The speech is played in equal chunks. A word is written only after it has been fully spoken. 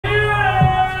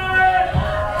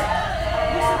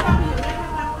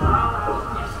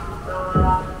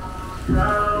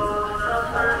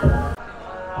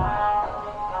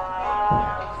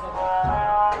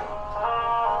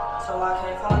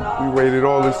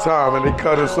this time and they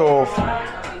cut us off.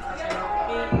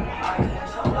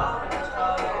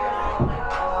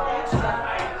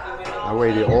 I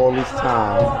waited all this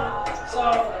time.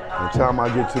 By the time I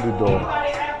get to the door,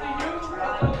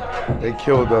 they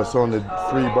killed us on the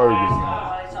free burgers, man.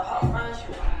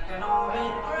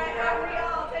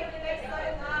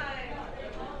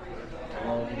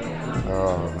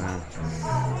 Oh, man.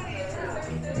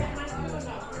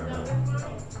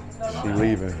 She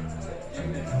leaving.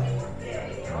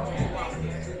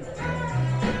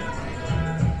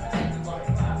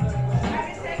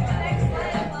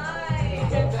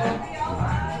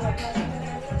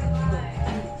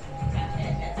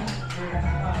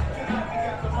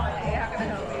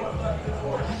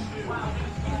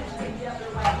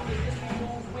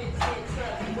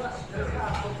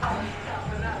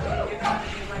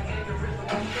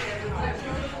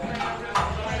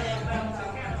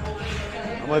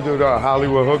 I'm gonna do the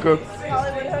Hollywood hooker.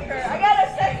 Hollywood hooker. I got a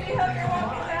sexy hooker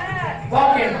walking back.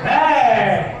 Walking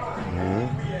back.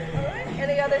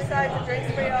 Any other sides of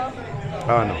drinks for y'all?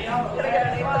 Oh, no. Can I get a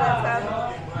name for that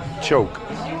tab? Choke.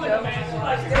 It's gonna be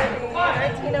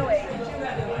 1908.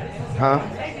 Huh?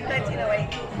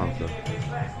 1908. Okay.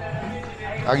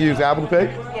 I can use Apple Pay?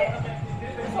 Yeah.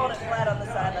 Just hold it flat on the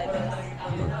side like this.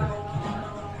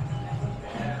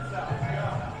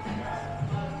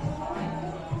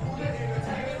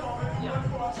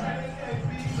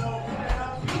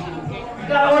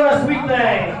 Got one of sweet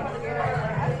thing.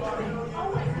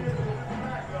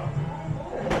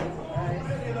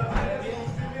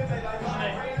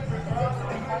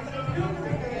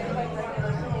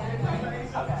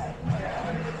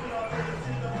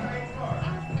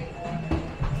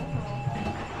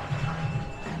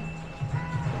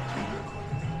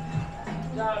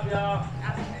 Good job, y'all.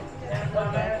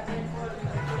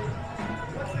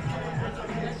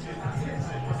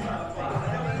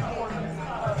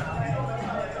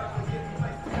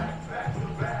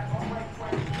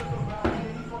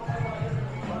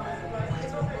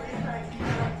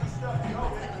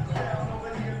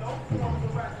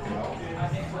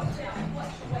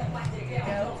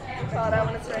 Call it out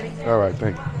when it's ready. All right,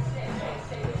 thank you.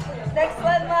 Next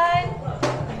lead line.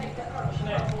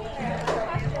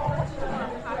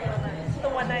 The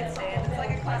one night stand. It's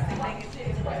like a classic thing.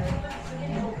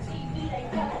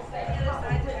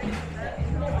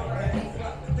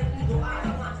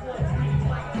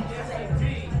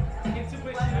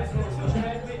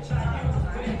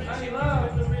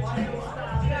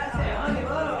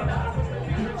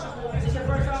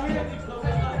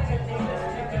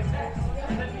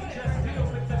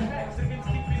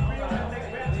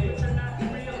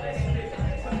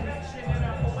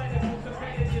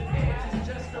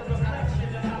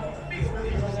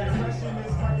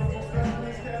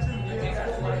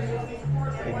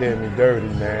 They did me dirty,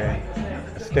 man.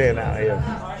 Staying out here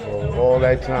for all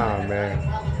that time, man,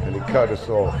 and they cut us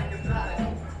off.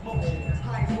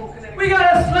 We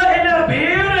got a slut in the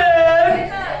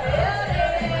building.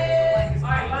 All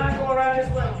right, line go around this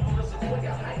way.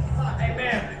 Hey,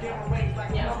 man.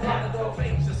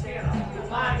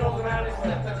 Line goes around this way.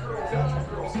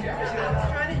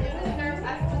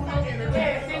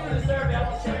 Yeah, see to the survey. I'm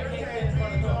sure you can't sit in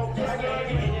front of the door. Just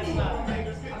get in this side.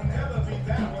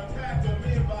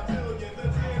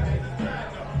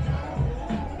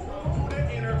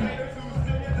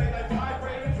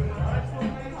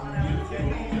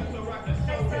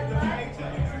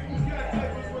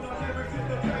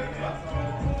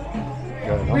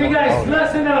 We got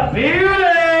sluts in the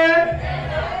building!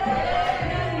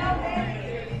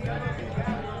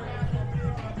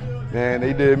 Man,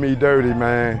 they did me dirty,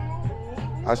 man.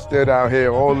 I stood out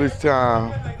here all this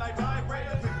time.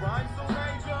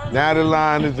 Now the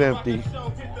line is empty.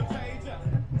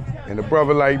 And a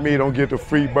brother like me don't get the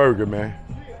free burger, man.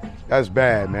 That's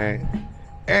bad, man.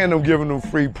 And I'm giving them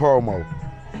free promo.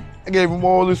 I gave them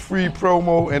all this free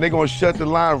promo and they're gonna shut the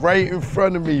line right in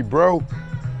front of me, bro.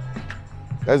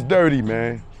 That's dirty,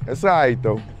 man. That's all right,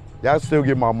 though. Y'all still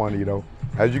get my money, though.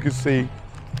 As you can see,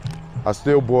 I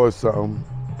still bought something.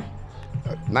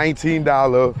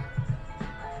 $19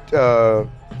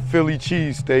 Philly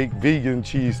cheesesteak, vegan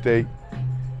cheesesteak.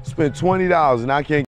 Spent $20 and I can't